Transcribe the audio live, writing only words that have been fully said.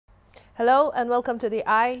Hello and welcome to the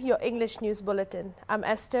Eye, your English news bulletin. I'm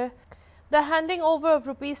Esther. The handing over of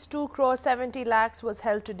rupees 2 crore 70 lakhs was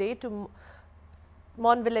held today to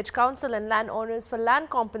Mon Village Council and landowners for land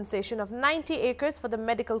compensation of 90 acres for the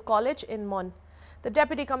medical college in Mon. The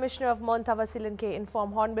Deputy Commissioner of Mon Tawasilan K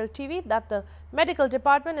informed Hornbill TV that the medical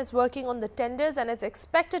department is working on the tenders and it's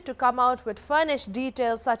expected to come out with furnished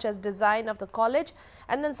details such as design of the college,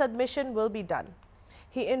 and then submission will be done.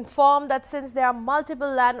 He informed that since there are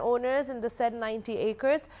multiple landowners in the said 90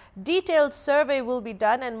 acres, detailed survey will be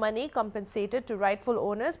done and money compensated to rightful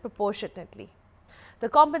owners proportionately. The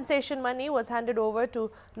compensation money was handed over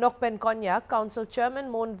to Nokpen Konyak, Council Chairman,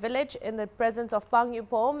 Mon Village, in the presence of Pang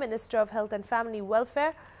Yupo, Minister of Health and Family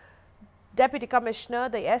Welfare, Deputy Commissioner,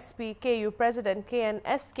 the SP, KU President,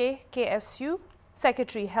 KNSK, KFSU,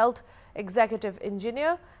 Secretary Health, Executive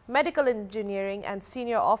Engineer, Medical Engineering and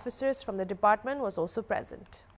senior officers from the department was also present.